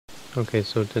Okay,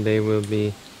 so today we'll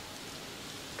be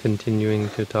continuing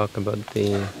to talk about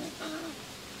the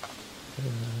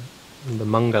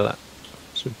Mangala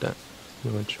Sutta,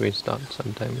 which we stopped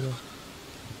some time ago.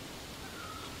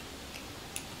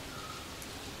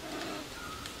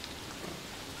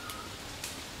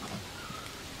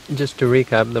 Just to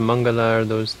recap, the Mangala are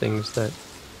those things that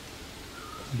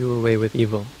do away with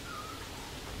evil.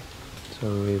 So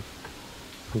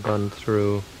we've gone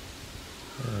through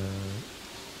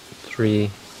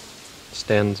 3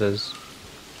 stanzas,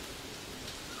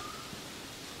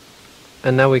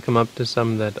 and now we come up to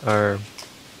some that are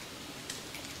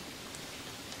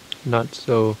not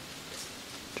so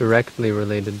directly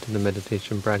related to the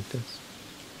meditation practice.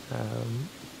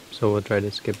 So we'll try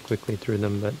to skip quickly through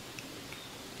them, but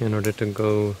in order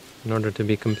to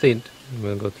be complete,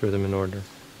 we'll go through them in order.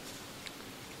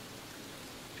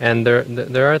 And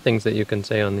there are things that you can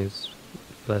say on these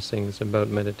blessings about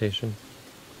meditation.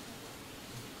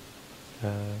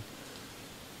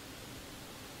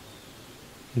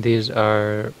 These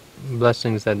are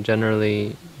blessings that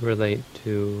generally relate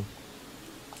to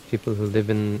people who live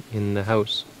in the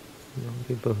house,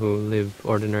 people who live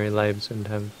ordinary lives and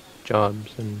have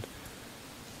jobs and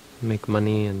make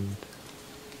money and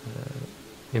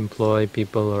employ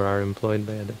people or are employed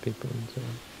by other people and so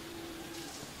on.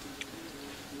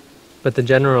 But the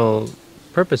general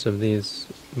purpose of these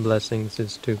blessings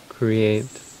is to create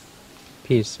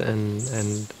peace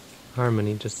and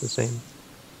harmony just the same.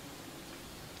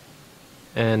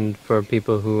 And for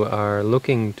people who are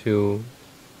looking to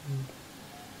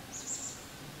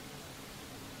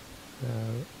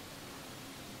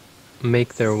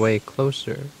make their way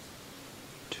closer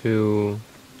to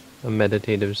a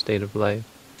meditative state of life,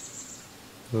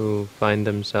 who find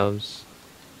themselves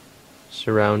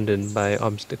surrounded by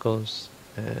obstacles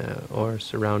or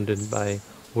surrounded by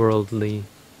worldly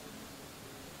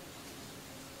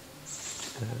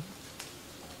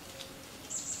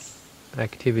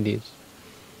activities.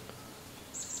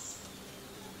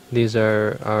 These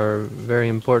are very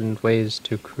important ways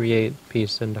to create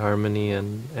peace and harmony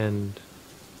and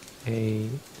a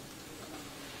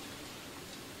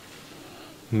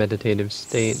meditative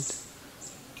state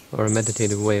or a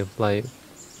meditative way of life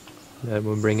that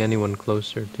will bring anyone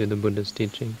closer to the Buddha's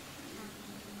teaching.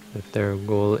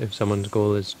 If someone's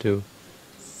goal is to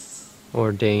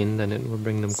ordain, then it will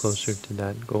bring them closer to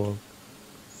that goal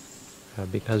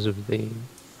because of the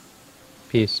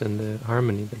peace and the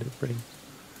harmony that it brings.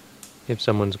 If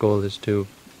someone's goal is to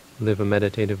live a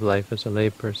meditative life as a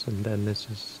layperson, then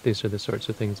these are the sorts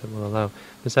of things that will allow.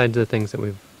 Besides the things that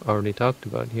we've already talked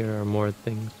about, here are more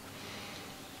things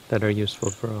that are useful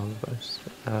for all of us.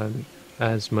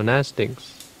 As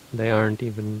monastics, they aren't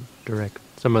even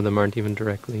some of them aren't even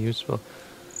directly useful.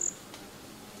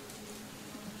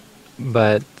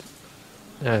 But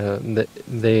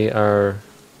they are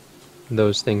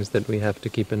those things that we have to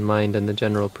keep in mind, and the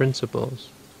general principles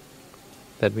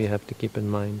that we have to keep in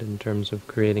mind in terms of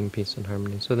creating peace and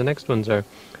harmony. So the next ones are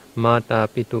Mata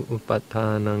Pitu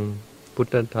Upathanang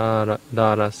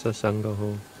Puttadharasa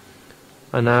Sangaho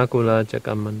Anakula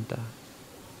Jakamanta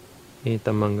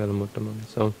Etamangalamuttamam.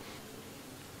 So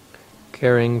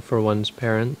caring for one's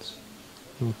parents,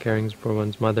 caring for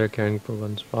one's mother, caring for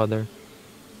one's father,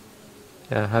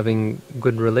 having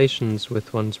good relations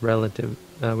with one's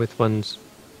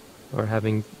or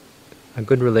having a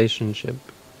good relationship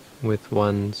with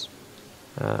one's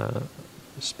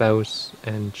spouse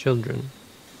and children,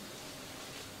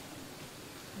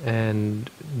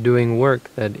 and doing work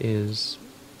that is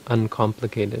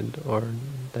uncomplicated or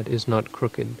that is not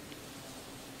crooked,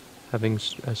 having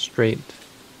a straight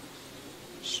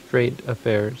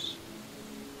affairs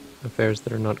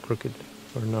that are not crooked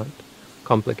or not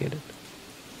complicated.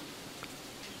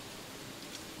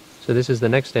 So this is the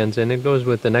next stanza, and it goes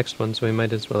with the next one, so we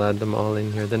might as well add them all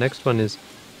in here. The next one is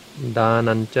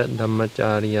Dhanancha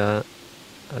Dhammacharya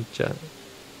Acha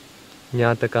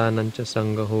Nyatakanancha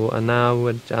Sangaho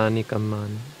Anavajjani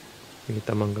Kammani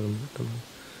Vitamangalam.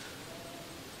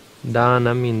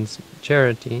 Dana means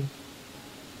charity.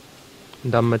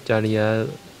 Dhammacharya,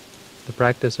 the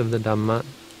practice of the Dhamma.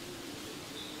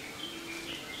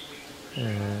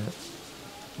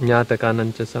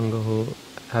 Nyatakanancha Sangaho,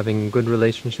 having good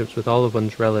relationships with all of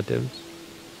one's relatives.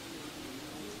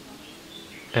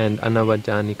 And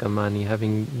Anavajjani Kammani,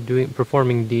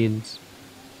 performing deeds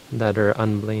that are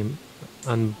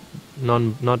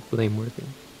not blameworthy,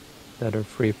 that are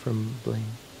free from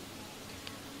blame.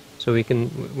 So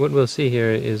what we'll see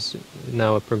here is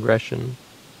now a progression.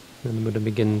 And the Buddha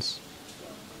begins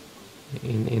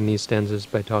in these stanzas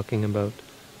by talking about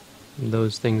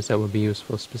those things that will be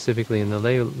useful specifically in the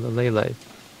lay life.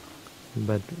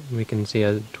 But we can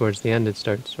see towards the end it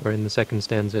starts, or in the second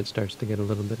stanza it starts to get a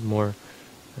little bit more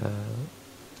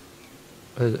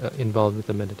involved with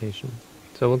the meditation.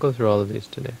 So we'll go through all of these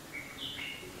today.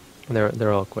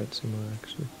 They're all quite similar,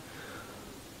 actually.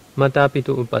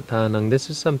 Matapitu upathanang. This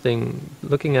is something,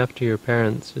 looking after your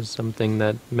parents is something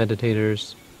that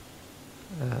meditators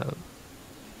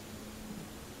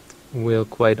will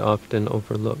quite often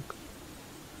overlook,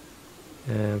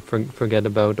 forget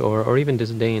about, or even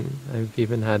disdain. I've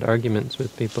even had arguments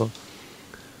with people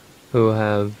who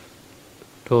have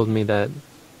told me that,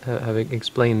 have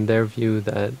explained their view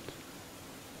that,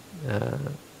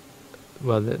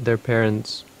 their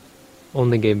parents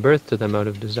only gave birth to them out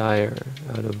of desire,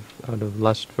 out of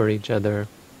lust for each other,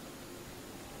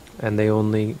 and they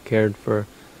only cared for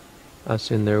us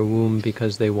in their womb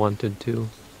because they wanted to,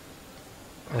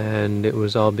 and it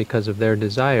was all because of their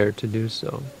desire to do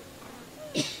so,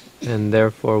 and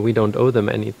therefore we don't owe them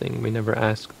anything. We never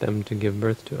asked them to give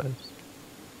birth to us,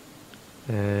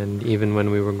 and even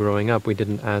when we were growing up we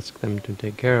didn't ask them to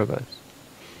take care of us.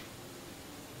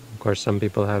 Of course, some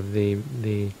people have the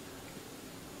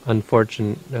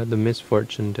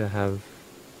misfortune to have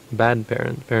bad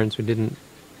parents who didn't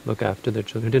look after their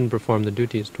children, who didn't perform the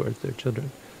duties towards their children,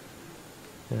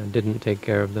 didn't take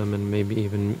care of them, and maybe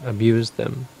even abused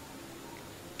them.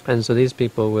 And so these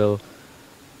people will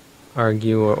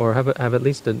argue, or have at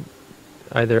least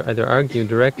either argue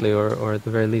directly, or at the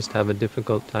very least have a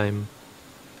difficult time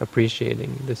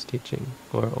appreciating this teaching,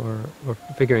 or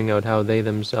figuring out how they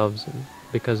themselves,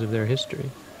 because of their history,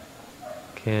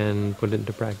 can put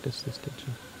into practice this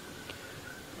teaching.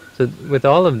 So with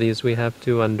all of these, we have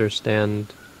to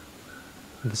understand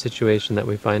the situation that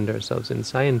we find ourselves in.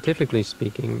 Scientifically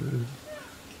speaking,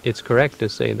 it's correct to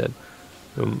say that,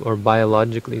 or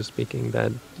biologically speaking,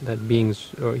 that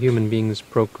beings, or human beings,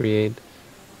 procreate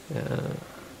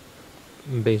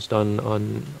based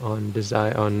on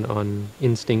desire, on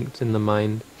instincts in the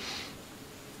mind,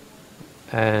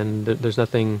 and there's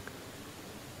nothing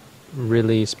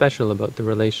really special about the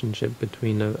relationship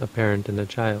between a parent and a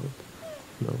child.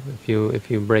 If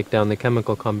you break down the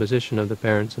chemical composition of the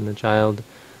parents and the child,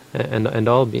 and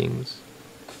all beings,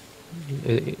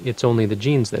 it's only the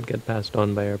genes that get passed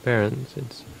on by our parents.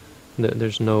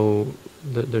 There's no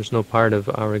part of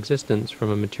our existence from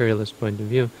a materialist point of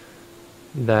view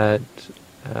that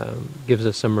gives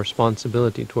us some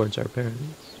responsibility towards our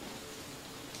parents.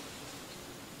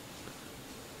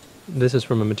 This is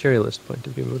from a materialist point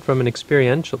of view, but from an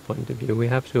experiential point of view, we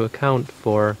have to account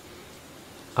for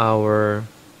our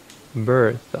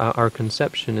birth, our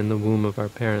conception in the womb of our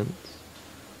parents,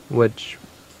 which,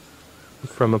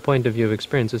 from a point of view of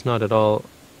experience, is not at all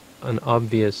an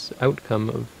obvious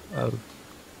outcome of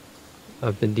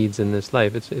the deeds in this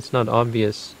life. It's not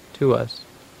obvious to us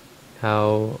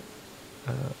how,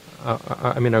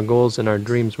 our goals and our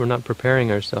dreams, we're not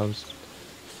preparing ourselves,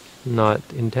 not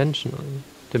intentionally,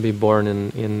 to be born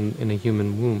in a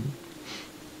human womb.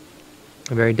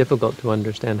 Very difficult to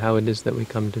understand how it is that we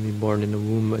come to be born in a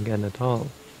womb again at all.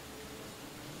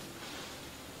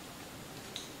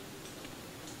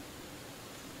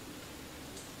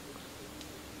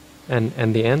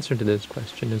 And the answer to this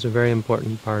question is a very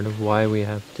important part of why we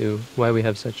have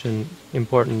such an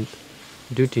important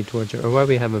duty towards or why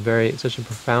we have such a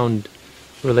profound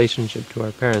relationship to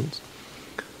our parents.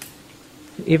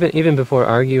 Even before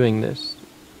arguing this,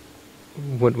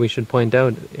 what we should point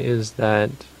out is that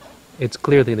it's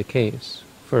clearly the case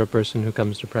for a person who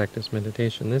comes to practice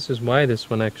meditation. This is why this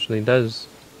one actually does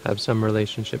have some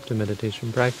relationship to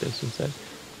meditation practice, is that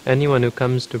anyone who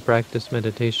comes to practice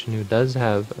meditation who does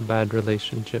have a bad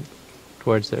relationship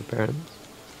towards their parents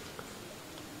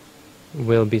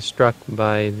will be struck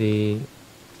by the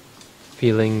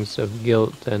feelings of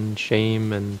guilt and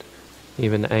shame and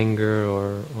even anger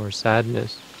or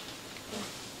sadness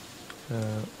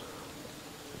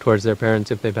towards their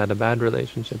parents if they've had a bad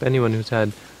relationship. Anyone who's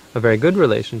had a very good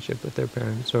relationship with their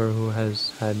parents, or who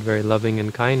has had very loving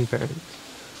and kind parents,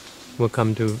 will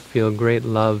come to feel great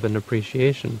love and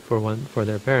appreciation for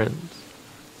their parents,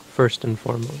 first and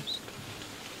foremost.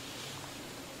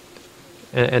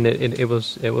 And it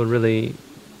will really,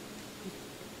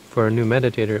 for a new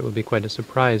meditator, it will be quite a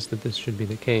surprise that this should be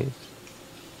the case,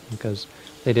 because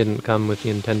they didn't come with the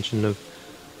intention of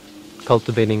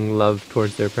cultivating love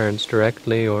towards their parents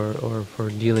directly, or for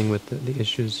dealing with the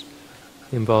issues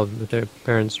involved with their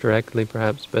parents directly,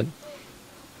 perhaps, but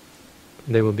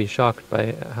they will be shocked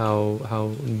by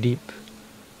how deep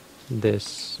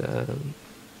this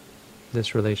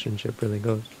relationship really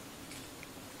goes.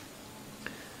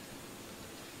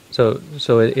 So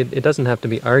it doesn't have to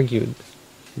be argued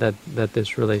that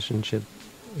this relationship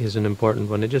is an important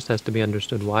one. It just has to be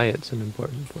understood why it's an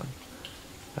important one.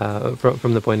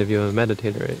 From the point of view of a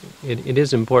meditator, it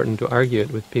is important to argue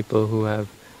it with people who have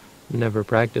never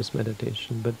practiced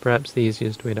meditation, but perhaps the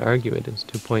easiest way to argue it is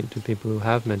to point to people who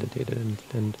have meditated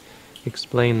and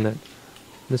explain that,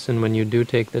 listen, when you do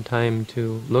take the time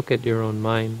to look at your own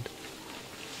mind,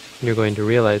 you're going to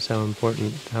realize how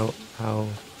important,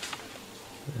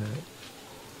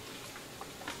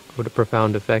 what a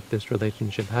profound effect this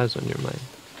relationship has on your mind.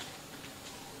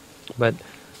 But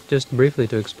just briefly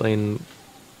to explain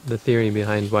the theory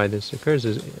behind why this occurs,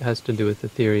 it has to do with the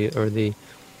theory, or the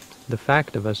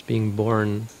fact of us being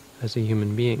born as a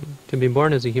human being. To be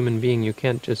born as a human being, you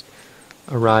can't just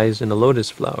arise in a lotus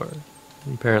flower.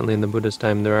 Apparently in the Buddha's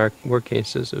time there were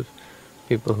cases of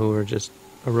people who were just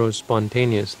arose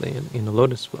spontaneously in a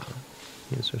lotus flower.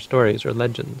 These are stories or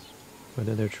legends.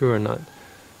 Whether they're true or not,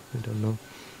 we don't know.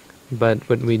 But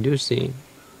what we do see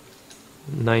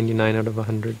 99 out of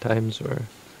 100 times, or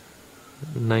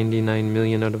 99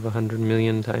 million out of 100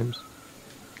 million times,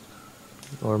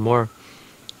 or more,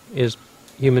 is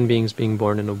human beings being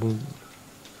born in a womb.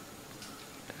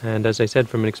 And as I said,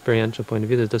 from an experiential point of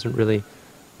view, this doesn't really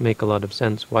make a lot of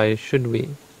sense. Why should we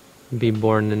be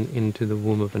born into the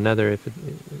womb of another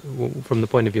from the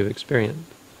point of view of experience?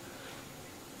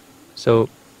 So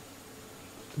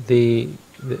the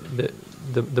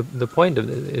point of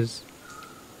it is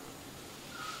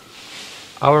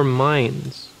our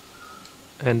minds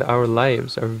and our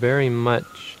lives are very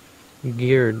much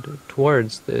geared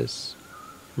towards this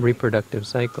reproductive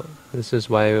cycle. This is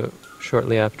why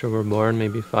shortly after we're born,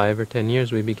 maybe 5 or 10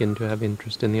 years, we begin to have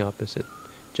interest in the opposite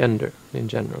gender in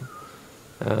general,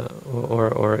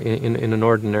 or in an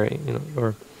ordinary,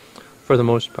 or for the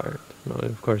most part.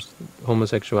 Of course,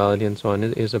 homosexuality and so on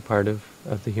is a part of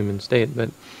the human state, but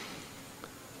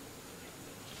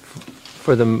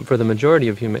for the majority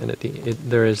of humanity,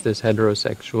 there is this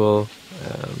heterosexual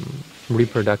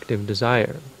reproductive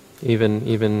desire.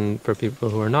 Even for people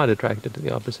who are not attracted to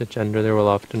the opposite gender, there will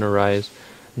often arise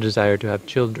a desire to have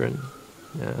children.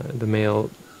 The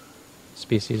male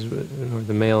species, or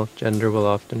the male gender, will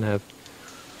often have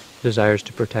desires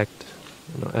to protect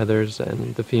others,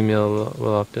 and the female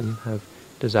will often have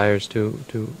desires to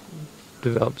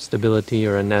develop stability,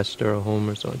 or a nest, or a home,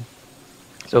 or so on.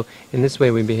 So in this way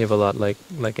we behave a lot like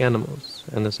animals,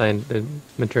 and the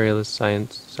materialist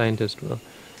scientist will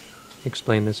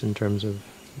explain this in terms of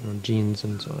genes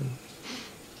and so on.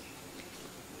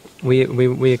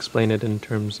 We explain it in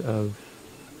terms of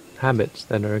habits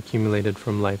that are accumulated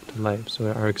from life to life.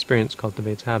 So our experience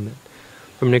cultivates habit.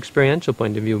 From an experiential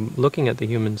point of view, looking at the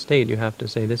human state, you have to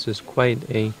say this is quite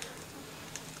a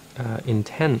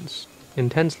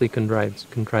intensely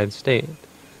contrived state.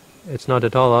 It's not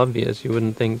at all obvious. You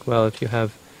wouldn't think, well, if you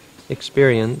have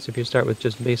experience, if you start with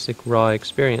just basic raw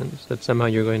experience, that somehow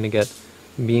you're going to get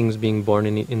beings being born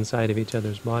inside of each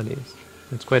other's bodies.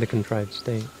 It's quite a contrived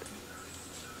state.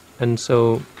 And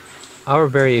so our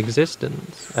very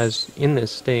existence as in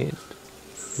this state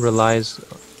relies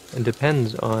and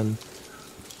depends on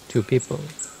two people.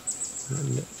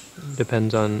 It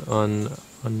depends on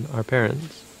our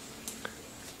parents.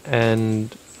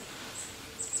 And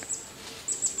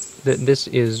this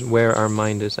is where our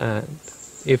mind is at.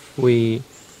 If we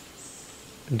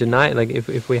deny,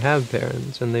 if we have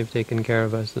parents and they've taken care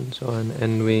of us and so on,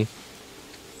 and we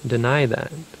deny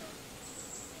that,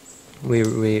 we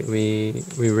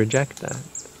reject that.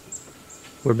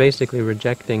 We're basically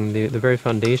rejecting the very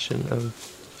foundation of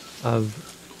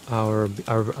our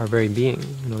very being.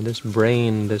 This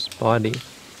brain, this body.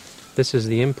 This is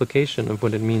the implication of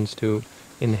what it means to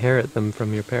inherit them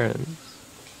from your parents,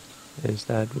 is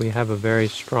that we have a very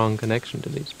strong connection to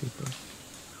these people.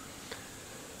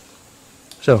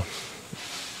 So,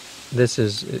 this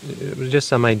is just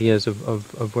some ideas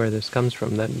of where this comes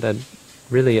from, that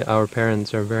really our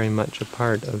parents are very much a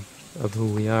part of who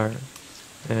we are.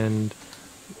 And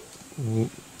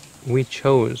we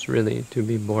chose, really, to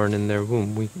be born in their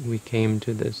womb. We came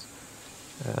to this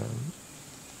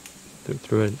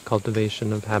through a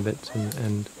cultivation of habits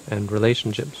and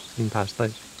relationships in past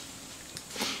lives.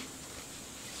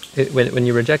 When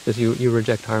you reject this, you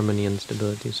reject harmony and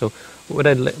stability. So what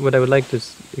I would like to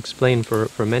explain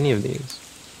for many of these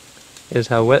is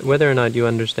how whether or not you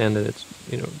understand that it's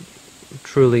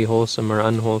truly wholesome or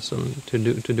unwholesome to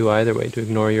do either way, to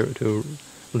ignore to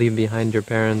leave behind your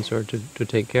parents or to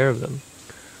take care of them.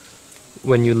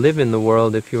 When you live in the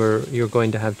world, if you're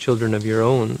going to have children of your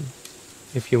own,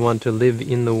 if you want to live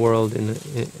in the world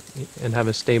and have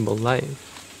a stable life,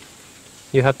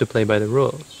 you have to play by the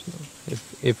rules.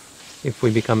 If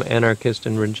we become anarchist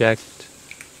and reject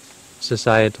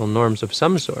societal norms of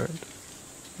some sort,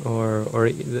 or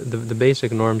the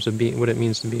basic norms of what it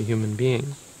means to be a human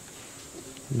being,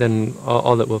 then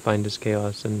all that we'll find is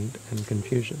chaos and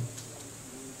confusion,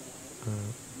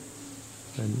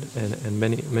 and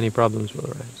many problems will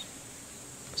arise.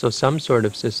 So some sort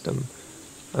of system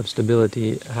of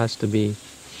stability has to be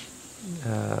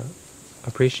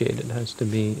appreciated, has to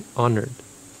be honored,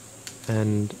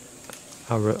 and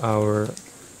our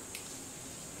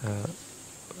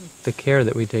the care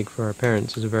that we take for our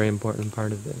parents is a very important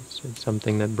part of this. It's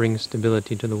something that brings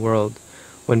stability to the world.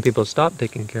 When people stop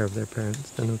taking care of their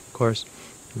parents, then of course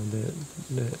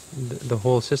the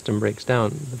whole system breaks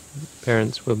down. The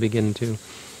parents will begin to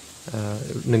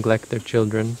neglect their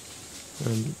children,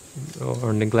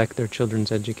 or neglect their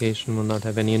children's education, will not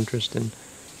have any interest in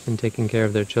taking care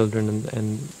of their children,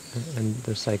 and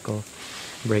the cycle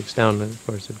breaks down. And of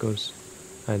course it goes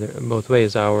either both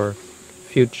ways. Our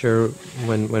future,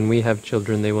 when we have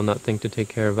children, they will not think to take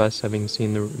care of us, having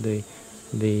seen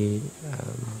the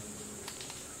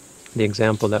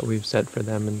example that we've set for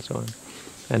them, and so on.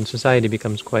 And society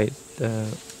becomes quite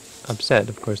upset.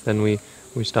 Of course, then we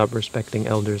stop respecting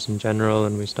elders in general,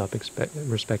 and we stop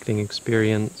respecting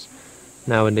experience.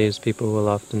 Nowadays, people will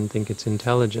often think it's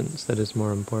intelligence that is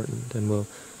more important, and will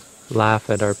laugh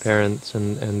at our parents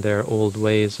and their old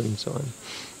ways and so on.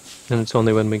 And it's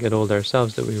only when we get old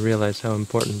ourselves that we realize how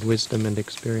important wisdom and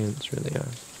experience really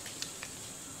are.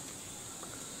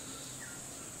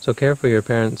 So care for your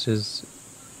parents is,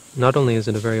 not only is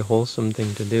it a very wholesome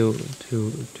thing to do,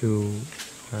 to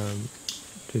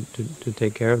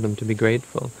take care of them, to be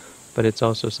grateful, but it's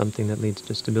also something that leads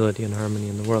to stability and harmony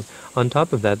in the world. On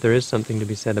top of that, there is something to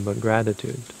be said about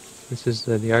gratitude. This is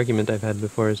the argument I've had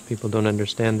before, is people don't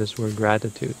understand this word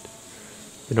gratitude.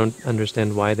 They don't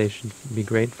understand why they should be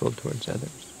grateful towards others.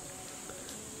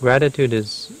 Gratitude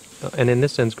is, and in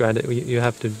this sense, you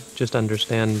have to just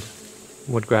understand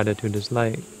what gratitude is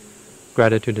like.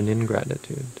 Gratitude and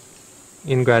ingratitude.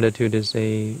 Ingratitude is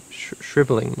a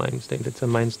shriveling mind state. It's a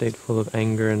mind state full of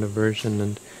anger and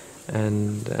aversion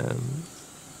and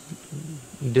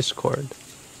discord.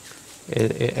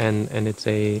 And it's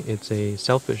a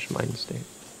selfish mind state,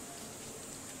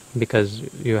 because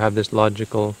you have this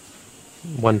logical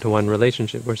one-to-one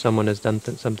relationship where someone has done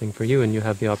something for you, and you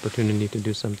have the opportunity to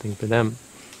do something for them.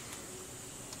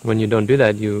 When you don't do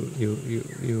that, you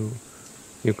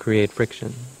create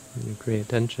friction, you create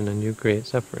tension, and you create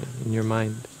suffering in your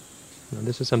mind.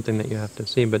 This is something that you have to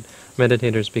see. But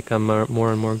meditators become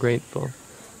more and more grateful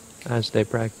as they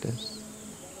practice.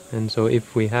 And so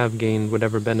if we have gained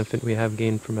whatever benefit we have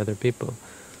gained from other people,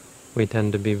 we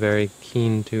tend to be very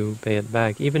keen to pay it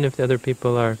back, even if the other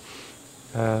people are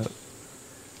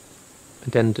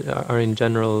in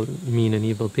general mean and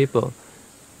evil people.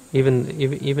 Even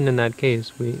in that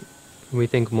case, we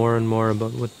think more and more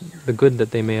about the good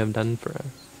that they may have done for us,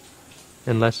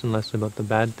 and less about the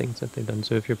bad things that they've done.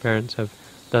 So if your parents have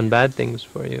done bad things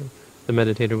for you, the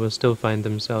meditator will still find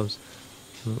themselves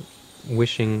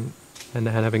wishing and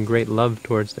having great love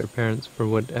towards their parents for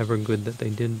whatever good that they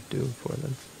did do for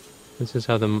them. This is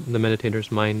how the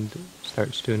meditator's mind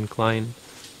starts to incline.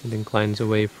 It inclines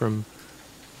away from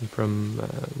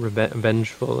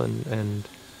vengeful and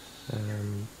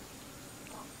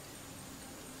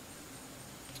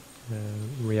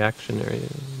reactionary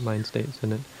mind states,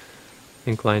 and it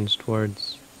inclines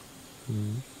towards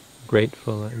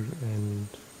grateful and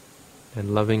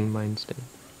loving mind state.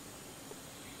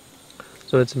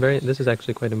 So this is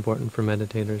actually quite important for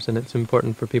meditators, and it's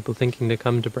important for people thinking to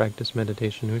come to practice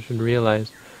meditation, who should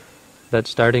realize that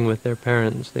starting with their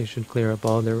parents, they should clear up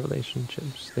all their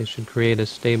relationships. They should create a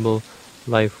stable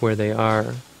life where they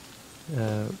are,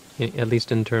 at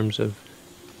least in terms of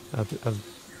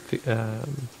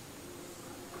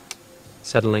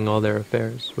settling all their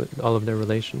affairs, with all of their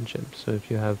relationships. So if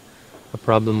you have a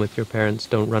problem with your parents,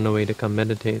 don't run away to come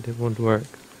meditate. It won't work.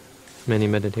 Many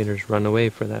meditators run away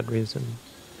for that reason.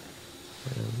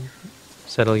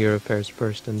 Settle your affairs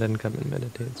first and then come and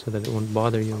meditate, so that it won't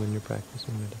bother you when you're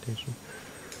practicing meditation.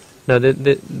 Now,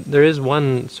 there is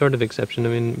one sort of exception. I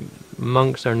mean,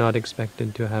 monks are not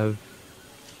expected to have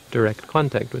direct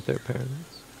contact with their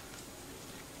parents.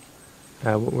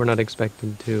 We're not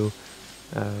expected to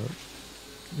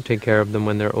take care of them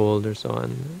when they're old or so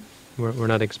on. We're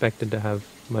not expected to have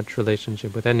much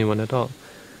relationship with anyone at all.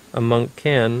 A monk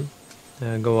can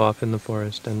go off in the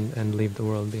forest and leave the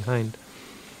world behind.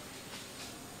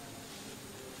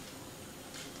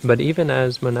 But even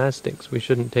as monastics, we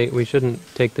shouldn't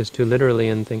take this too literally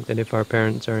and think that if our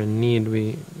parents are in need,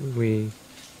 we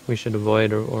should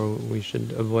avoid or we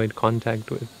should avoid contact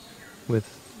with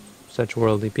such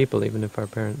worldly people, even if our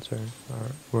parents are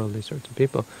worldly sorts of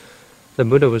people. The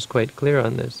Buddha was quite clear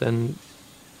on this, and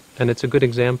it's a good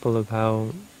example of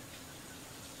how,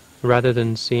 rather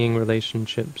than seeing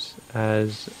relationships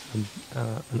as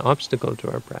an obstacle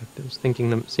to our practice,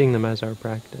 seeing them as our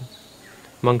practice,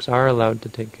 monks are allowed to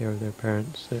take care of their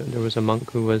parents. There was a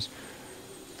monk who was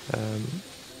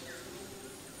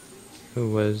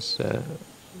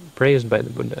praised by the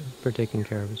Buddha for taking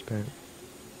care of his parents.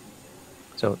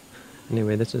 So,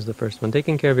 anyway, this is the first one.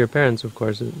 Taking care of your parents, of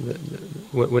course, is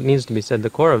what needs to be said, the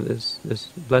core of this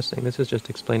blessing. This is just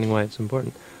explaining why it's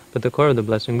important. But the core of the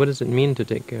blessing, what does it mean to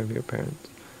take care of your parents?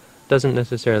 It doesn't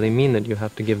necessarily mean that you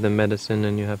have to give them medicine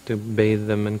and you have to bathe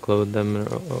them and clothe them,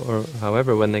 or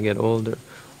however, when they get older,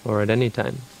 or at any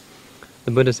time.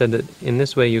 The Buddha said that in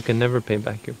this way you can never pay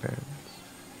back your parents.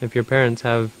 If your parents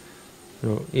have,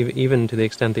 even to the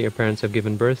extent that your parents have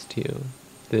given birth to you,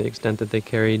 to the extent that they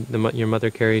your mother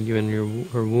carried you in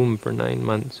her womb for 9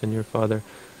 months, and your father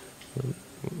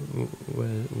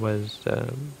was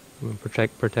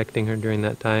protecting her during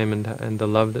that time, and the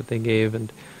love that they gave,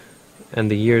 and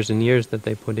the years and years that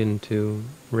they put into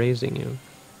raising you.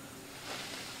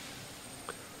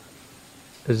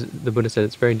 As the Buddha said,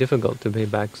 it's very difficult to pay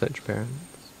back such parents.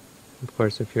 Of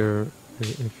course, if your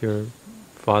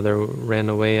father ran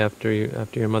away after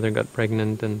your mother got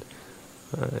pregnant, and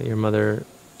your mother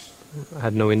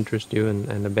had no interest in you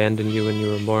and abandoned you when you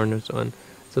were born, or so on,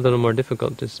 it's a little more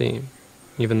difficult to see,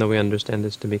 even though we understand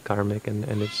this to be karmic, and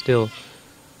it still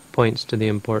points to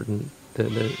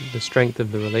the strength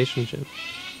of the relationship.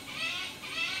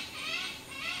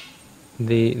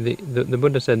 The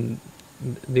Buddha said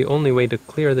the only way to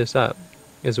clear this up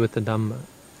is with the Dhamma.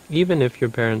 Even if your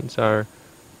parents are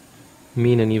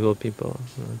mean and evil people,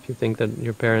 if you think that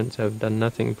your parents have done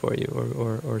nothing for you,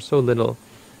 or so little,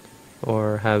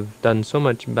 or have done so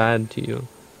much bad to you,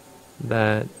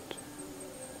 that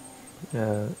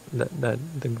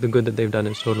the good that they've done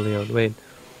is totally outweighed.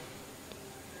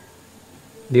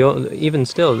 Even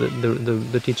still,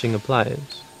 the teaching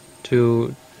applies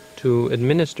to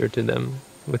administer to them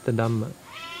with the Dhamma.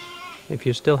 If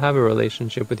you still have a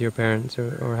relationship with your parents,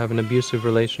 or have an abusive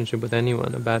relationship with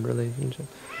anyone, a bad relationship,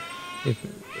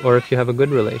 or if you have a good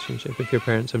relationship, if your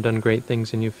parents have done great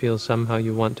things and you feel somehow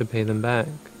you want to pay them back,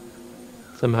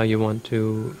 somehow you want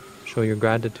to show your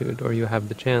gratitude, or you have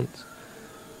the chance,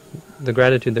 the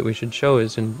gratitude that we should show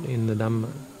is in the Dhamma,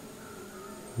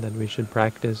 that we should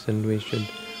practice, and we should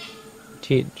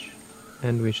teach,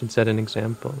 and we should set an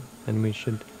example, and we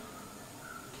should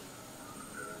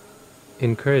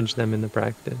encourage them in the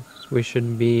practice. We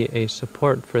should be a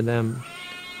support for them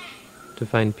to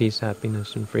find peace,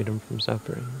 happiness, and freedom from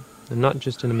suffering, and not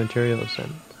just in a material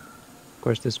sense. Of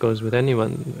course, this goes with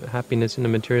anyone. Happiness in a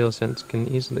material sense can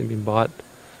easily be bought,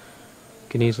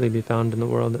 can easily be found in the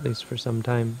world, at least for some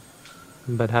time.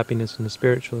 But happiness in a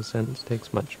spiritual sense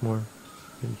takes much more.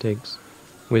 It takes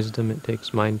wisdom, it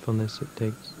takes mindfulness, it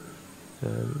takes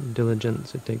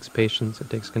diligence, it takes patience, it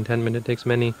takes contentment, it takes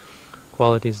many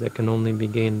qualities that can only be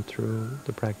gained through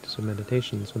the practice of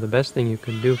meditation. So the best thing you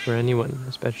can do for anyone,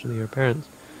 especially your parents,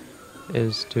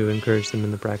 is to encourage them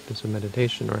in the practice of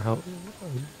meditation, or help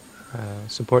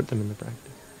support them in the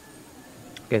practice.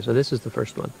 Okay, so this is the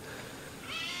first one.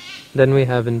 Then we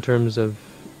have, in terms of,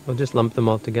 we'll just lump them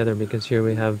all together, because here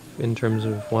we have in terms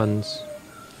of one's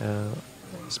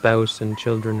spouse and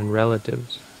children and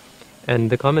relatives. And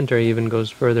the commentary even goes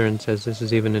further and says this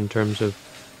is even in terms of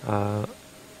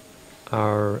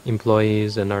our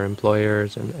employees and our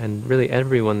employers, and really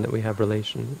everyone that we have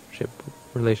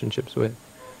relationships with.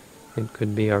 It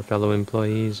could be our fellow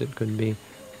employees, it could be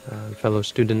fellow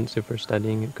students if we're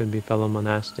studying, it could be fellow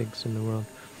monastics in the world.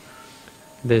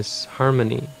 This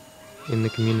harmony in the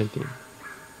community.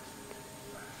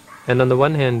 And on the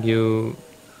one hand,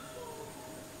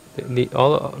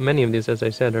 many of these, as I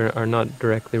said, are not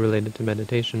directly related to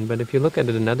meditation, but if you look at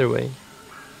it another way,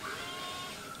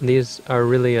 these are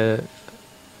really an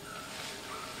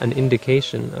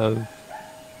indication of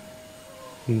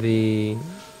the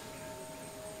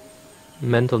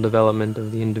mental development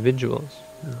of the individuals.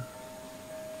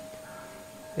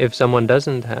 If someone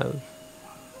doesn't have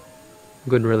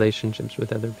good relationships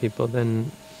with other people,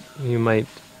 then you might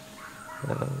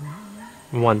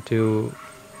want to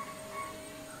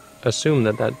assume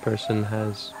that that person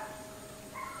has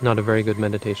not a very good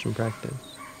meditation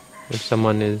practice. If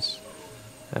someone is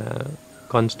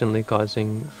constantly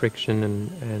causing friction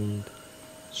and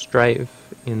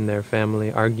strife in their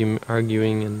family, arguing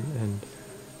and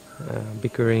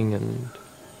bickering and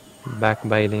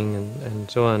backbiting and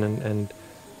so on, and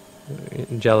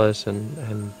jealous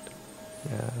and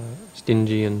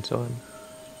stingy and so on,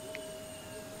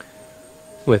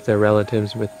 with their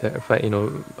relatives, with their fight,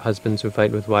 husbands who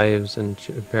fight with wives, and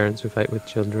parents who fight with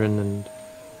children, and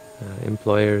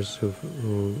employers who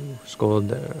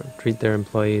scold, treat their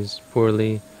employees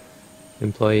poorly,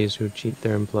 employees who cheat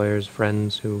their employers,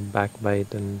 friends who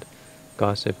backbite and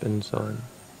gossip, and so on.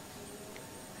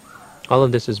 All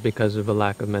of this is because of a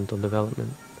lack of mental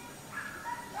development.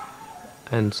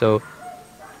 And so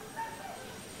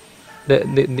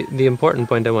the important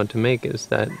point I want to make is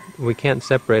that we can't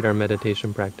separate our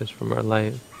meditation practice from our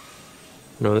life.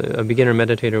 A beginner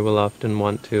meditator will often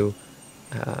want to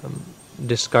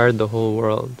discard the whole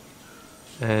world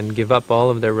and give up all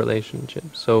of their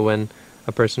relationships. So when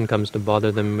a person comes to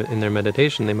bother them in their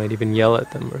meditation, they might even yell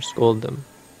at them or scold them.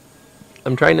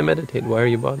 I'm trying to meditate, why are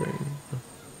you bothering me?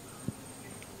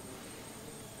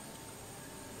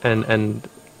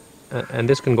 And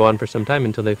this can go on for some time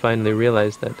until they finally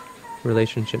realize that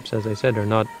relationships, as I said,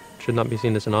 should not be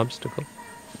seen as an obstacle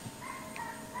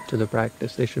to the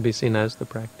practice. They should be seen as the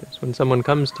practice. When someone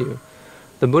comes to you,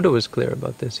 the Buddha was clear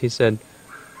about this. He said,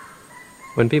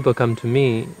 when people come to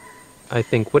me, I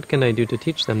think, what can I do to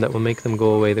teach them that will make them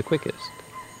go away the quickest?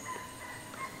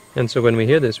 And so when we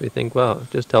hear this, we think, well,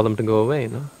 just tell them to go away,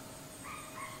 no?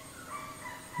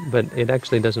 But it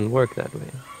actually doesn't work that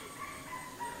way.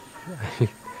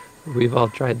 We've all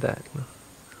tried that. No?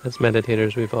 As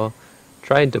meditators, we've all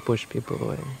tried to push people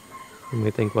away. And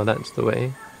we think, well, that's the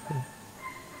way.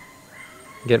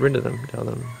 Get rid of them. Tell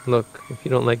them, look, if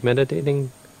you don't like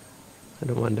meditating, I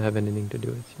don't want to have anything to do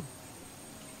with you.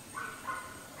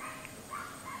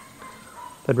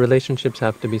 But relationships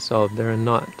have to be solved. There are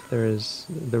not. There is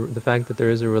the fact that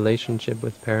there is a relationship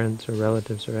with parents or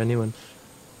relatives or anyone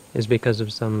is because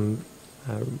of some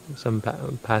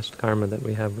past karma that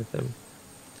we have with them.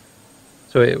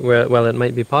 So while it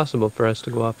might be possible for us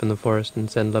to go off in the forest and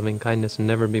send loving kindness and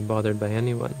never be bothered by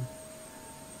anyone,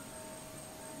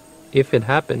 if it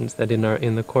happens that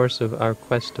in the course of our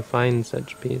quest to find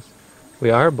such peace, we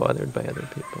are bothered by other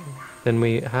people, then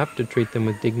we have to treat them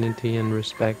with dignity and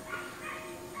respect,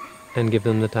 and give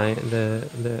them the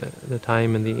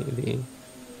time and the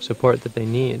support that they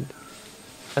need.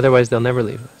 Otherwise, they'll never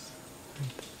leave us.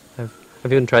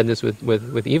 I've even tried this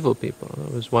with evil people.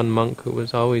 There was one monk who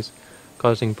was always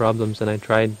causing problems, and I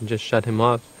tried to just shut him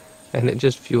off, and it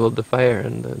just fueled the fire.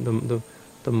 And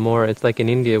the more, it's like in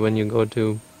India when you go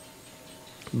to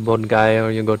Bodh Gaya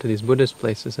or you go to these Buddhist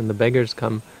places and the beggars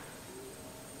come,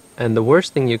 and the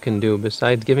worst thing you can do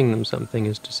besides giving them something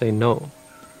is to say no.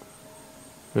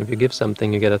 If you give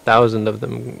something, you get 1,000 of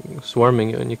them swarming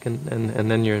you,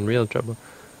 and then you're in real trouble.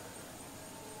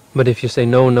 But if you say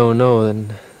no, no, no,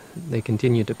 then they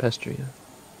continue to pester you.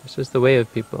 This is the way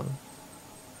of people.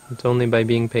 It's only by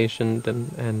being patient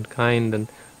and kind. And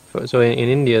so in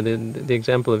India, the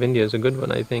example of India is a good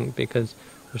one, I think, because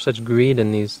there's such greed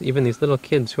in even these little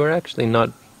kids who are actually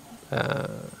not,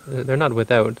 they're not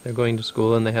without. They're going to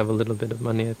school and they have a little bit of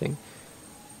money, I think.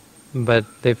 But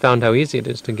they found how easy it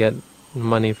is to get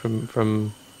money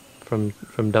from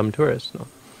dumb tourists. No?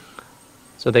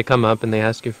 So they come up and they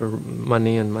ask you for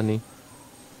money. And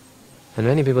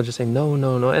many people just say no,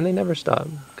 no, no, and they never stop,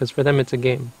 because for them it's a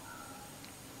game.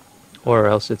 Or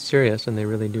else it's serious and they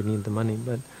really do need the money.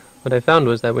 But what I found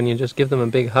was that when you just give them a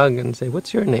big hug and say,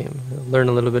 what's your name? Learn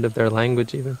a little bit of their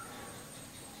language even.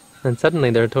 And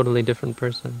suddenly they're a totally different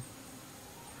person.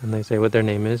 And they say what their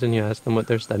name is, and you ask them what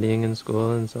they're studying in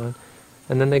school and so on.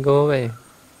 And then they go away.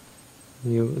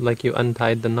 You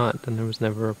untied the knot, and there was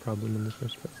never a problem in the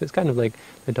first place. It's kind of like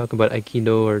they talk about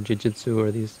Aikido or Jiu-Jitsu or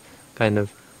these kind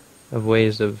of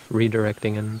ways of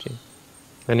redirecting energy.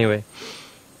 Anyway,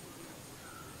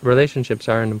 relationships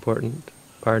are an important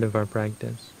part of our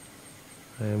practice.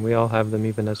 And we all have them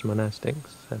even as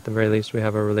monastics. At the very least, we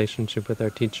have a relationship with our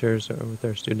teachers or with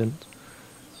our students.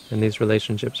 And these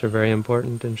relationships are very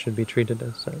important and should be treated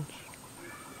as such.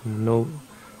 No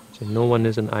one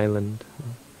is an island.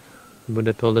 The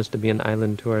Buddha told us to be an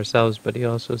island to ourselves, but he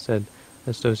also said,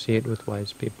 associate with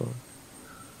wise people.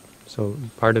 So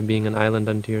part of being an island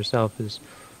unto yourself is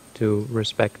to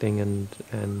respecting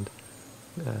and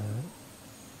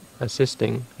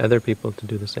assisting other people to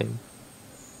do the same.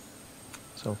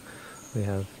 So we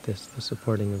have the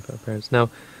supporting of our parents. Now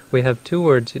we have two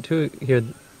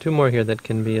more here that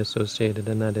can be associated,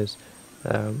 and that is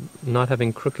not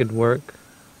having crooked work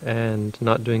and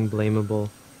not doing blamable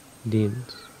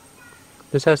deeds.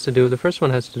 The first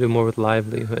one has to do more with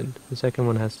livelihood. The second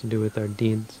one has to do with our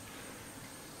deeds.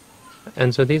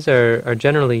 And so these are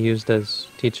generally used as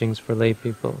teachings for lay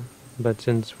people. But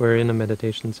since we're in a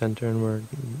meditation center and we're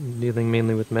dealing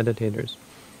mainly with meditators,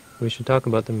 we should talk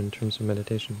about them in terms of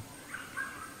meditation.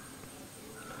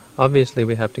 Obviously,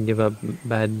 we have to give up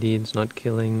bad deeds, not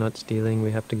killing, not stealing.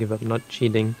 We have to give up not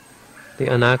cheating. The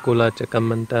anakula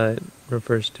chakamanta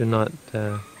refers to not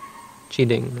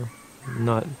cheating,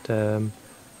 not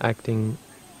acting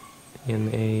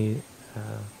in a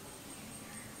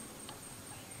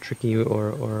tricky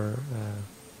or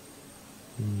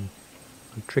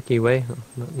tricky way,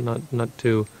 not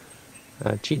to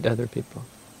cheat other people,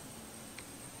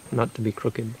 not to be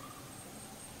crooked.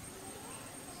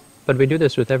 But we do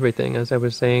this with everything. As I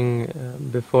was saying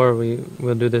before, we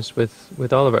will do this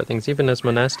with all of our things. Even as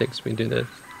monastics, we do this.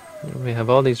 We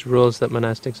have all these rules that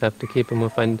monastics have to keep, and we'll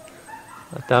find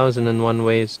 1,001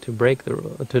 ways to break the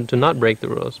rule, to not break the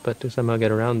rules, but to somehow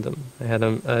get around them. I had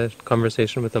a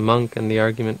conversation with a monk, and the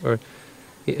argument,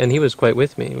 and he was quite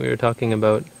with me. We were talking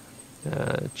about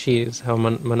cheese, how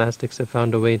monastics have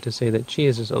found a way to say that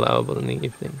cheese is allowable in the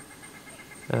evening.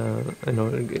 I know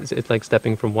it's like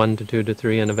stepping from 1 to 2 to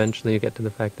 3, and eventually you get to the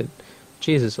fact that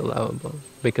cheese is allowable,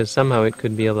 because somehow it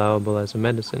could be allowable as a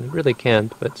medicine. It really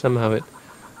can't, but somehow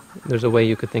there's a way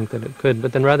you could think that it could.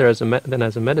 But then rather than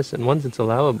as a medicine, once it's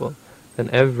allowable, then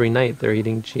every night they're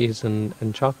eating cheese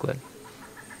and chocolate,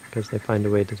 because they find a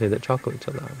way to say that chocolate's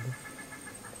allowable.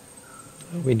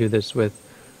 We do this with,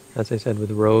 as I said,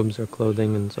 with robes or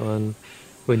clothing and so on.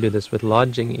 We do this with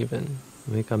lodging even.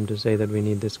 We come to say that we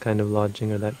need this kind of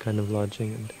lodging or that kind of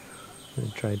lodging, and we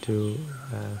try to...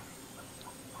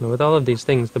 with all of these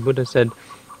things, the Buddha said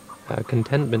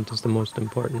contentment is the most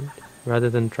important, rather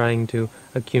than trying to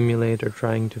accumulate or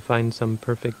trying to find some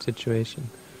perfect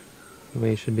situation.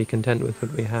 We should be content with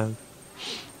what we have.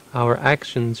 Our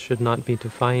actions should not be to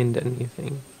find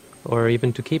anything, or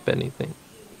even to keep anything.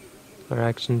 Our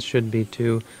actions should be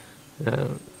to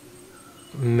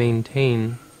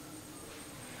maintain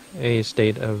a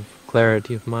state of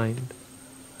clarity of mind.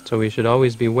 So we should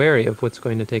always be wary of what's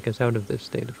going to take us out of this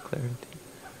state of clarity.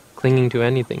 Clinging to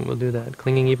anything will do that.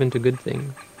 Clinging even to good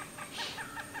things.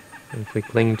 If we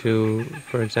cling to,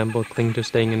 for example, cling to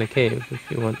staying in a cave, if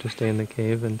you want to stay in the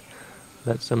cave and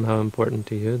that's somehow important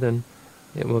to you, then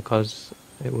it will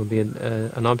be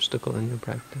an obstacle in your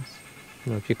practice.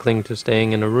 If you cling to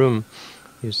staying in a room,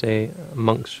 you say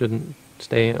monks shouldn't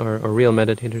stay, or real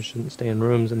meditators shouldn't stay in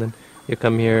rooms, and then you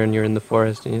come here and you're in the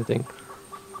forest and you think,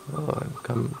 oh,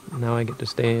 now I get to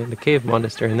stay in the cave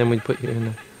monastery, and then we put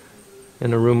you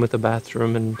in a room with a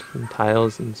bathroom and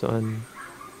tiles and so on,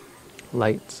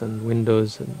 lights and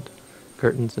windows and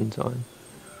curtains and so on,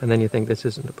 and then you think this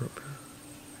isn't appropriate.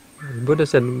 The Buddha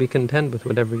said, be content with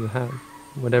whatever you have,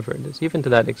 whatever it is, even to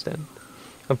that extent.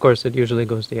 Of course, it usually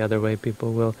goes the other way.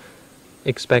 People will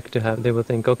expect to have, they will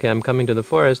think, okay, I'm coming to the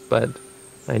forest, but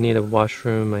I need a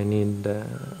washroom, I need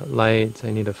lights, I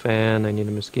need a fan, I need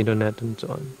a mosquito net, and so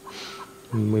on.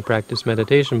 And we practice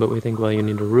meditation, but we think, well, you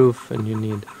need a roof, and you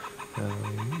need a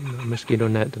mosquito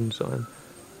net, and so on.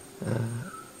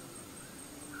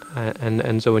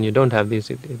 And so when you don't have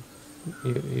these,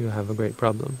 you have a great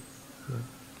problem.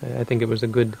 I think it was a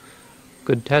good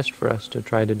test for us to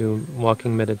try to do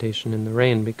walking meditation in the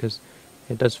rain, because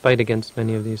it does fight against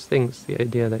many of these things. The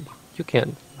idea that you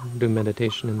can't do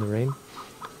meditation in the rain.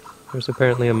 There's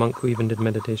apparently a monk who even did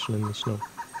meditation in the snow.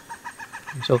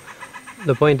 So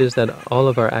the point is that all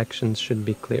of our actions should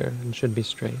be clear and should be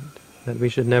straight. That we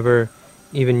should never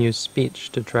even use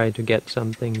speech to try to get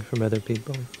something from other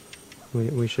people.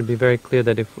 We should be very clear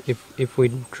that if we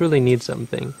truly need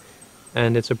something,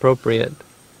 and it's appropriate,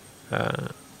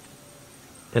 and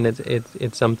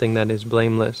it's something that is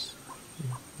blameless,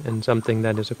 and something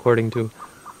that is according to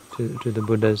the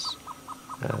Buddha's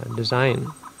design,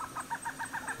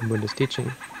 the Buddha's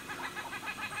teaching,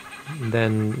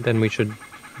 then we should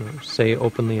say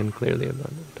openly and clearly about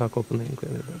it, talk openly and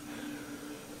clearly about it.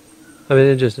 I mean,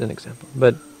 it's just an example,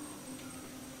 but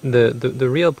the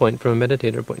real point from a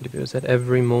meditator point of view is that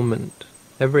every moment,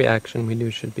 every action we do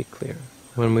should be clear.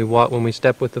 When we walk, when we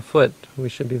step with the foot, we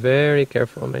should be very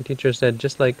careful. My teacher said,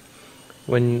 just like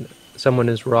when someone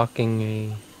is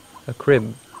rocking a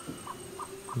crib,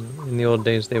 in the old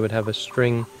days they would have a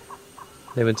string,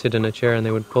 they would sit in a chair and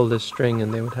they would pull this string,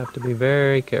 and they would have to be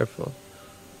very careful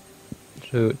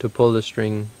to pull the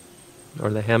string,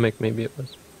 or the hammock maybe it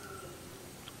was,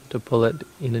 to pull it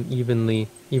in an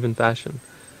even fashion.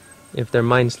 If their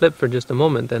mind slipped for just a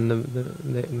moment, then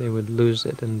they would lose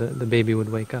it, and the baby would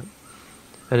wake up.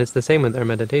 And it's the same with our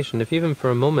meditation. If even for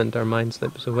a moment our mind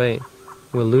slips away,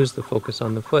 we'll lose the focus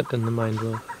on the foot, and the mind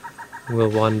will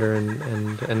wander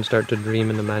and start to dream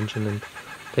and imagine and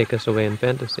take us away in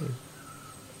fantasy.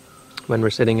 When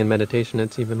we're sitting in meditation,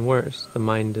 it's even worse. The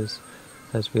mind is,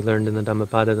 as we learned in the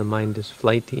Dhammapada, the mind is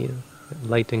flighty,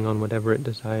 lighting on whatever it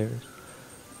desires.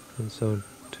 And so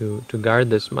to guard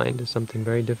this mind is something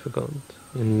very difficult.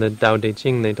 In the Tao Te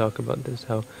Ching, they talk about this,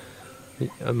 how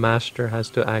a master has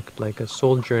to act like a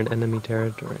soldier in enemy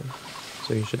territory.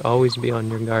 So you should always be on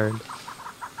your guard.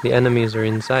 The enemies are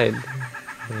inside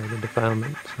the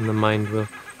defilements, and the mind will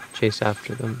chase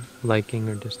after them, liking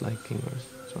or disliking or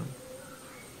so on.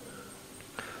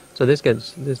 So this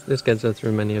gets us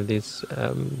through many of these.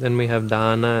 Then we have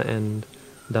dana and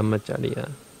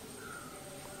dhammacharya,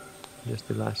 just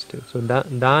the last two. So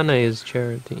dana is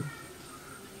charity.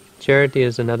 Charity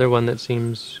is another one that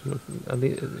seems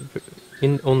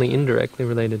only indirectly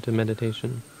related to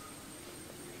meditation.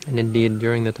 And indeed,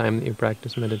 during the time that you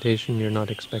practice meditation, you're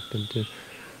not expected to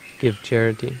give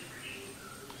charity.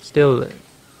 Still,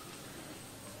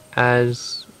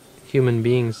 as human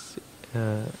beings,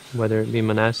 whether it be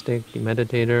monastic,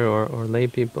 meditator, or lay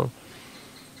people,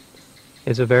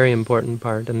 is a very important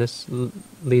part. And this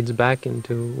leads back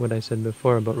into what I said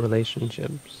before about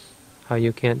relationships. How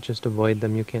you can't just avoid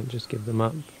them, you can't just give them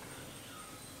up.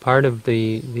 Part of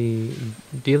the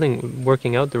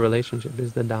working out the relationship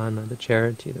is the dana, the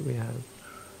charity that we have.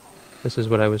 This is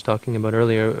what I was talking about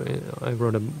earlier. I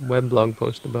wrote a web blog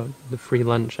post about the free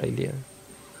lunch idea.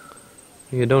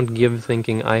 You don't give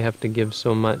thinking, I have to give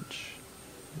so much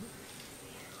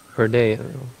per day.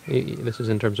 This is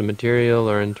in terms of material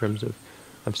or in terms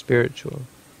of spiritual.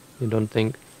 You don't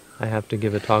think, I have to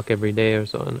give a talk every day or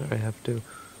so on, or I have to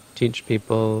teach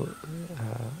people,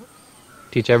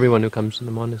 teach everyone who comes to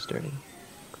the monastery.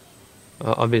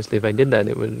 Obviously, if I did that,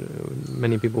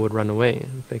 many people would run away.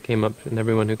 If they came up, and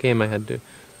everyone who came, I had to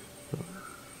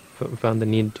found the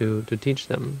need to teach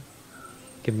them,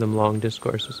 give them long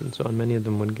discourses and so on. Many of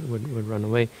them would run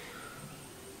away.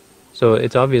 So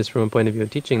it's obvious from a point of view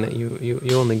of teaching that you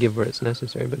only give where it's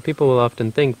necessary. But people will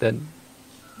often think that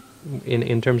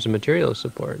in terms of material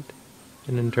support,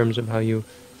 and in terms of how you're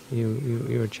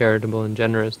charitable and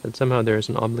generous, that somehow there is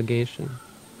an obligation.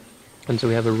 And so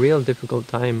we have a real difficult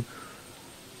time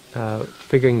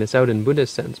figuring this out in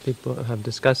Buddhist sense. People have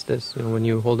discussed this. When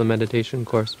you hold a meditation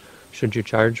course, should you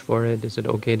charge for it? Is it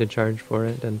okay to charge for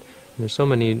it? And there's so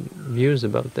many views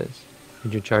about this.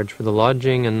 Should you charge for the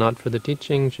lodging and not for the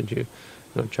teaching? Should you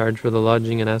charge for the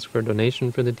lodging and ask for a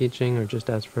donation for the teaching, or just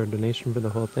ask for a donation for the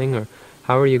whole thing? Or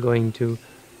how are you going to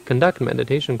conduct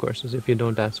meditation courses if you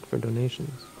don't ask for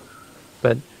donations?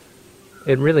 But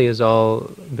it really is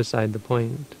all beside the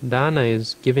point. Dana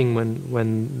is giving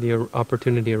when the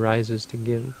opportunity arises to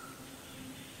give,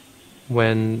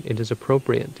 when it is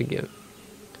appropriate to give.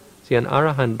 See, an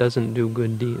arahant doesn't do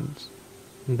good deeds.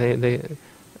 They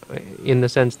in the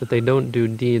sense that they don't do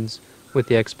deeds with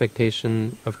the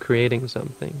expectation of creating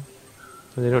something.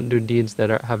 They don't do deeds that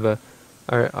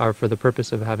are for the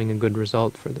purpose of having a good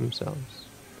result for themselves,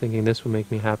 thinking this will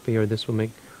make me happy or this will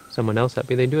make someone else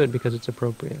happy. They do it because it's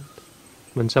appropriate.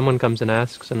 When someone comes and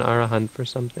asks an arahant for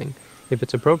something, if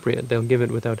it's appropriate, they'll give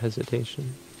it without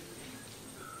hesitation.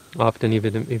 Often,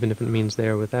 even if it means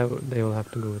they will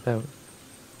have to go without.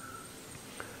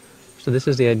 So this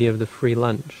is the idea of the free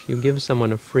lunch. You give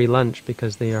someone a free lunch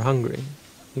because they are hungry.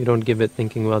 You don't give it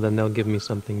thinking, well, then they'll give me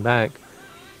something back.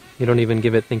 You don't even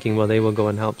give it thinking, well, they will go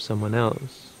and help someone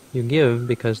else. You give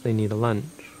because they need a lunch.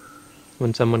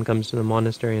 When someone comes to the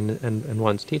monastery and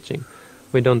wants teaching,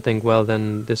 we don't think, well,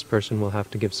 then this person will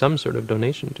have to give some sort of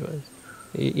donation to us.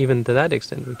 Even to that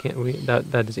extent, we can't.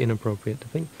 That is inappropriate to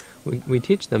think. We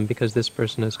teach them because this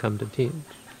person has come to teach.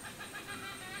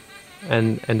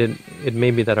 And it may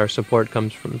be that our support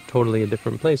comes from totally a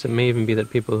different place. It may even be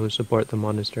that people who support the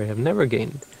monastery have never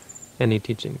gained any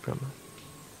teaching from us.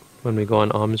 When we go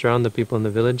on alms round, the people in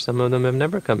the village, some of them have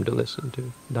never come to listen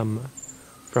to Dhamma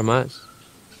from us.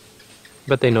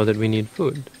 But they know that we need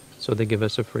food, so they give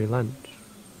us a free lunch.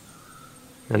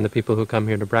 And the people who come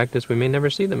here to practice, we may never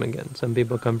see them again. Some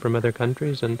people come from other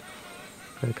countries and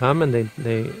they come and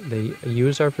they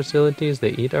use our facilities,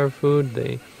 they eat our food,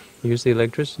 they use the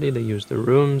electricity, they use the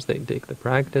rooms, they take the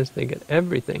practice, they get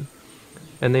everything.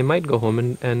 And they might go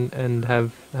home and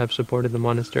have supported the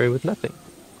monastery with nothing.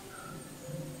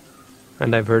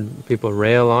 And I've heard people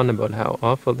rail on about how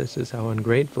awful this is, how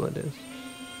ungrateful it is.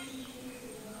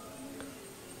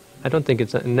 I don't think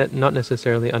it's not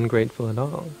necessarily ungrateful at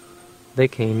all. They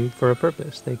came for a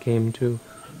purpose. They came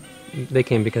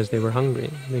because they were hungry,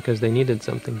 because they needed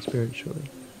something spiritually.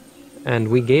 And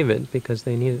we gave it because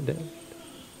they needed it.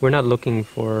 We're not looking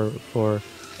for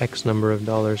X number of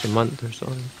dollars a month or so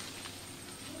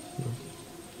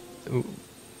on.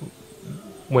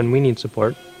 When we need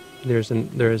support, there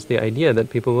is the idea that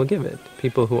people will give it.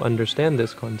 People who understand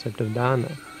this concept of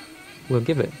dana will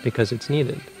give it because it's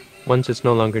needed. Once it's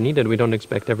no longer needed, we don't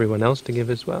expect everyone else to give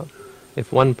as well.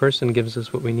 If one person gives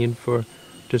us what we need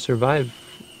to survive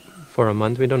for a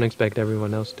month, we don't expect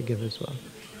everyone else to give as well.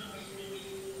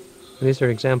 And these are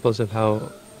examples of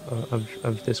how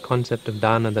of this concept of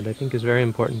dana that I think is very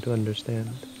important to understand.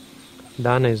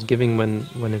 Dana is giving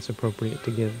when it's appropriate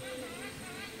to give,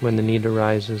 when the need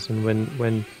arises and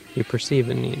when you perceive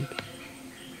a need.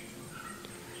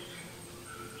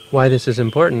 Why this is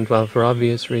important? Well, for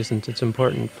obvious reasons, it's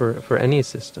important for any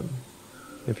system.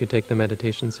 If you take the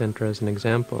meditation center as an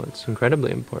example, it's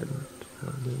incredibly important.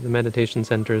 The meditation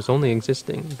center is only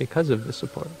existing because of the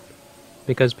support,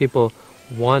 because people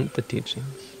want the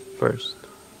teachings first,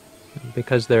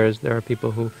 because there are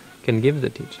people who can give the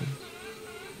teachings.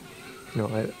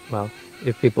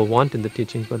 If people wanted the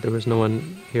teachings, but there was no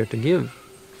one here to give,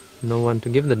 no one to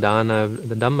give the dana,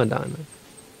 the Dhamma dana,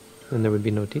 then there would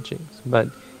be no teachings. But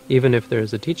even if there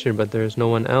is a teacher, but there is no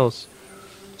one else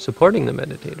supporting the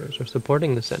meditators or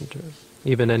supporting the center,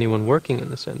 even anyone working in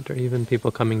the center, even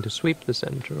people coming to sweep the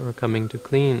center or coming to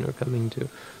clean or coming to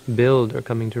build or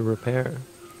coming to repair,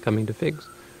 coming to fix,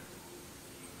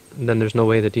 then there's no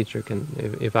way the teacher can,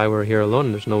 if I were here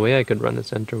alone, there's no way I could run a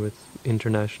center with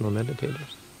international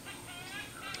meditators.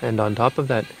 And on top of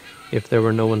that, if there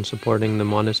were no one supporting the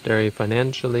monastery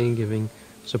financially, giving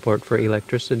support for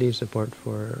electricity, support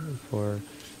for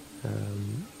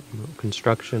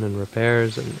construction and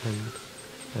repairs and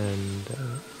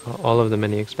all of the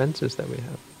many expenses that we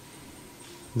have,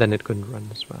 then it couldn't run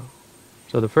as well.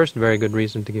 So the first very good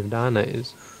reason to give dana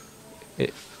is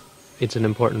it's an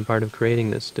important part of creating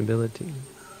this stability,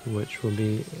 which will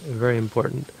be a very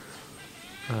important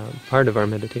part of our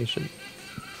meditation.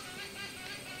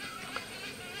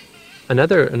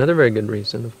 Another very good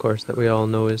reason, of course, that we all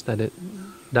know is that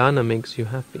dana makes you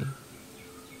happy.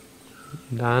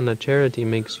 Dana, charity,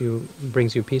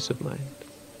 brings you peace of mind.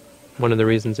 One of the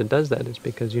reasons it does that is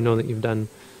because you know that you've done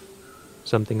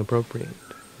something appropriate.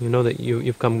 You know that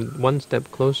you've come one step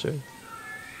closer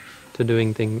to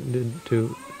doing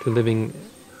to living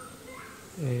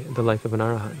the life of an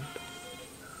arahant.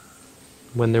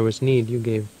 When there was need,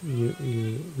 you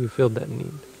filled that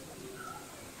need.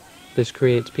 This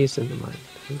creates peace in the mind.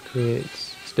 It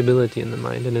creates stability in the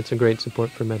mind, and it's a great support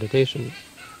for meditation.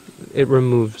 It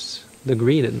removes the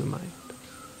greed in the mind.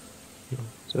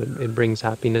 So it brings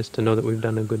happiness to know that we've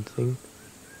done a good thing.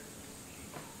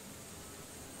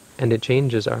 And it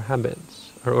changes our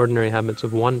habits, our ordinary habits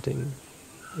of wanting.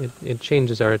 It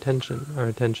changes our attention. Our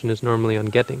attention is normally on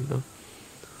getting. No?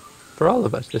 For all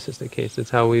of us, this is the case. It's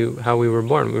how we were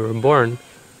born. We were born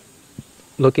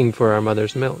looking for our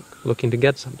mother's milk, looking to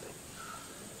get something.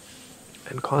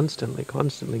 And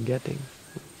constantly getting.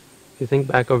 If you think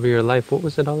back over your life, what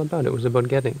was it all about? It was about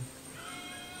getting.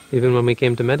 Even when we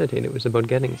came to meditate, it was about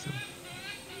getting something.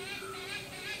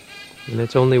 And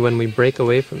it's only when we break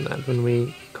away from that, when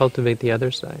we cultivate the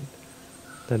other side,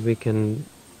 that we can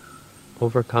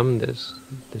overcome this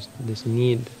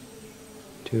need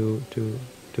to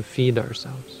feed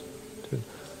ourselves, to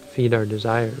feed our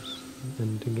desires,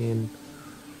 and to gain,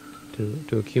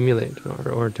 to accumulate,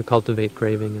 or to cultivate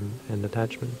craving and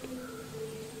attachment.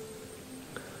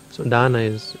 So dana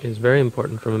is very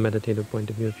important from a meditative point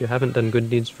of view. If you haven't done good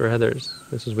deeds for others,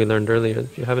 this is we learned earlier,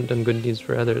 if you haven't done good deeds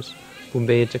for others,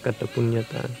 ubbe cakata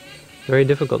punyata, very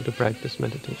difficult to practice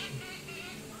meditation.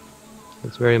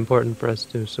 It's very important for us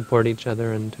to support each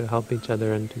other and to help each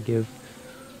other and to give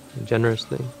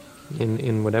generously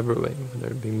in whatever way, whether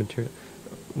it be material.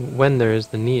 When there is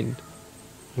the need,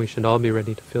 we should all be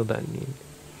ready to fill that need.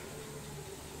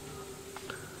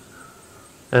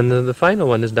 And the final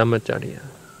one is Dhammacharya.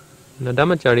 Now,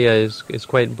 Dhammacharya is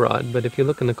quite broad, but if you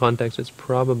look in the context, it's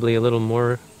probably a little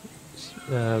more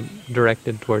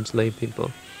directed towards lay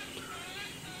people,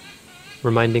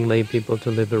 reminding lay people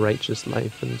to live a righteous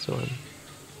life and so on.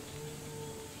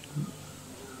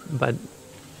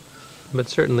 But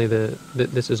certainly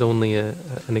this is only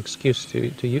an excuse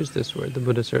to use this word. The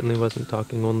Buddha certainly wasn't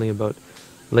talking only about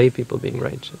lay people being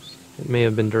righteous. It may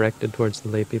have been directed towards the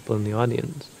lay people in the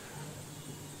audience.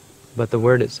 But the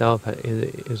word itself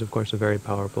is of course a very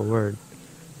powerful word.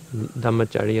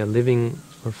 Dhammacharya, living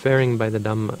or faring by the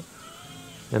Dhamma.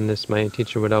 And this, my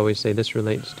teacher would always say, this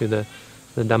relates to the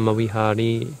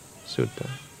Dhammavihari Sutta,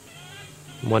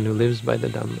 one who lives by the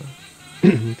Dhamma.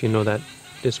 If you know that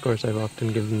discourse, I've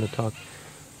often given the talk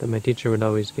that my teacher would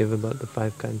always give about the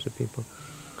 5 kinds of people.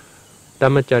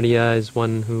 Dhammacharya is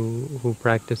one who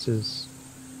practices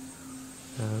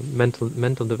mental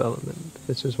development.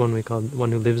 This is one we call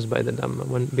one who lives by the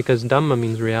Dhamma. Because Dhamma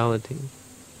means reality.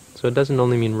 So it doesn't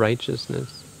only mean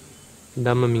righteousness.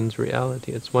 Dhamma means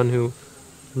reality. It's one who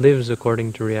lives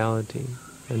according to reality.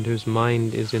 and whose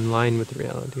mind is in line with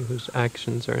reality, whose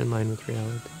actions are in line with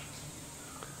reality.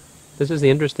 This is the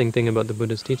interesting thing about the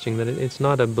Buddha's teaching, that it's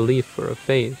not a belief or a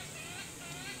faith.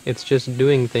 It's just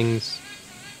doing things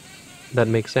that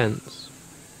make sense.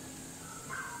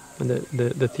 And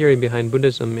the theory behind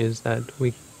Buddhism is that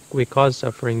we cause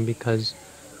suffering because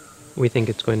we think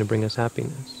it's going to bring us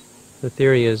happiness. The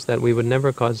theory is that we would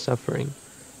never cause suffering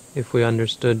if we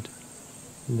understood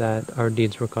that our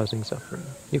deeds were causing suffering.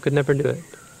 You could never do it.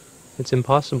 It's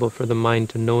impossible for the mind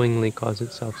to knowingly cause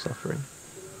itself suffering.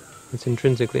 It's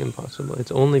intrinsically impossible.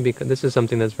 It's only because, this is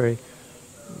something that's very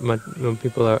much,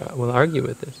 people will argue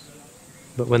with this.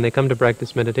 But when they come to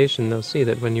practice meditation, they'll see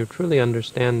that when you truly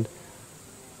understand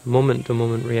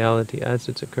moment-to-moment reality as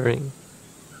it's occurring,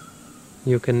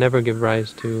 you can never give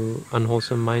rise to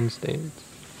unwholesome mind states.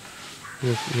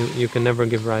 You can never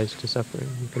give rise to suffering.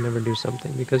 You can never do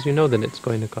something because you know that it's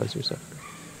going to cause you suffering.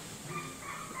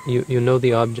 You know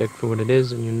the object for what it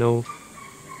is, and you know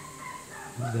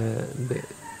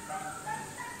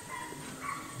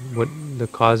what the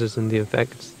causes and the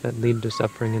effects that lead to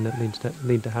suffering and that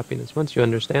lead to happiness. Once you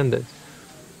understand this,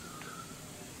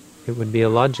 it would be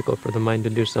illogical for the mind to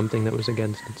do something that was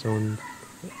against its own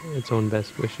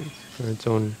best wishes or its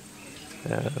own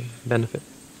benefit.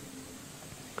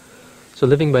 So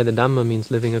living by the Dhamma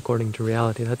means living according to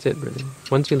reality. That's it, really.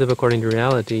 Once you live according to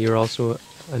reality, you're also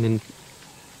an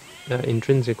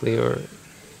intrinsically or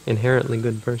inherently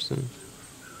good person.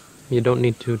 You don't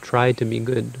need to try to be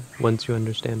good once you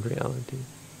understand reality.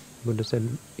 Buddha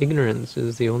said, ignorance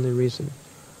is the only reason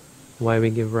why we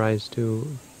give rise to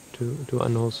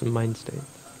unwholesome mind states.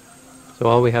 So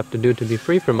all we have to do to be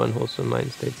free from unwholesome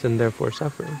mind states, and therefore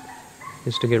suffering,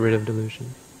 is to get rid of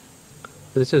delusion.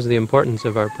 This is the importance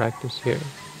of our practice here.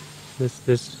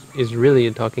 This is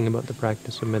really talking about the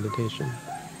practice of meditation.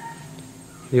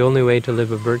 The only way to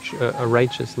live a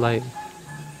righteous life,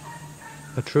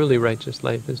 a truly righteous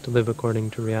life, is to live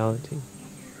according to reality.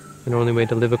 And the only way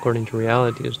to live according to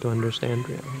reality is to understand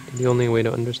reality. The only way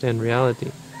to understand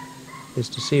reality is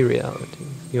to see reality.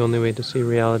 The only way to see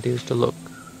reality is to look.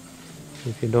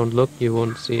 If you don't look, you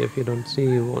won't see. If you don't see,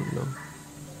 you won't know.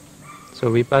 So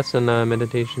vipassana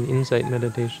meditation, insight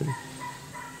meditation,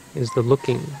 is the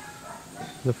looking.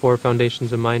 The four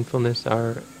foundations of mindfulness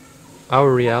are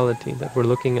our reality that we're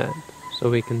looking at, so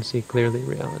we can see clearly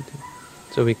reality.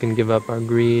 So we can give up our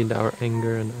greed, our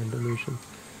anger, and our delusion,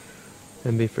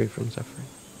 and be free from suffering.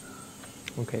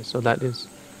 Okay, so that is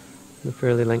a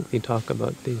fairly lengthy talk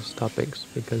about these topics,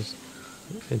 because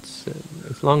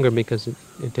it's longer because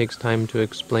it takes time to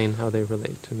explain how they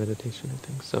relate to meditation and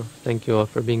things. So thank you all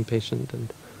for being patient,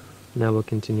 and now we'll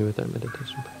continue with our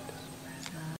meditation.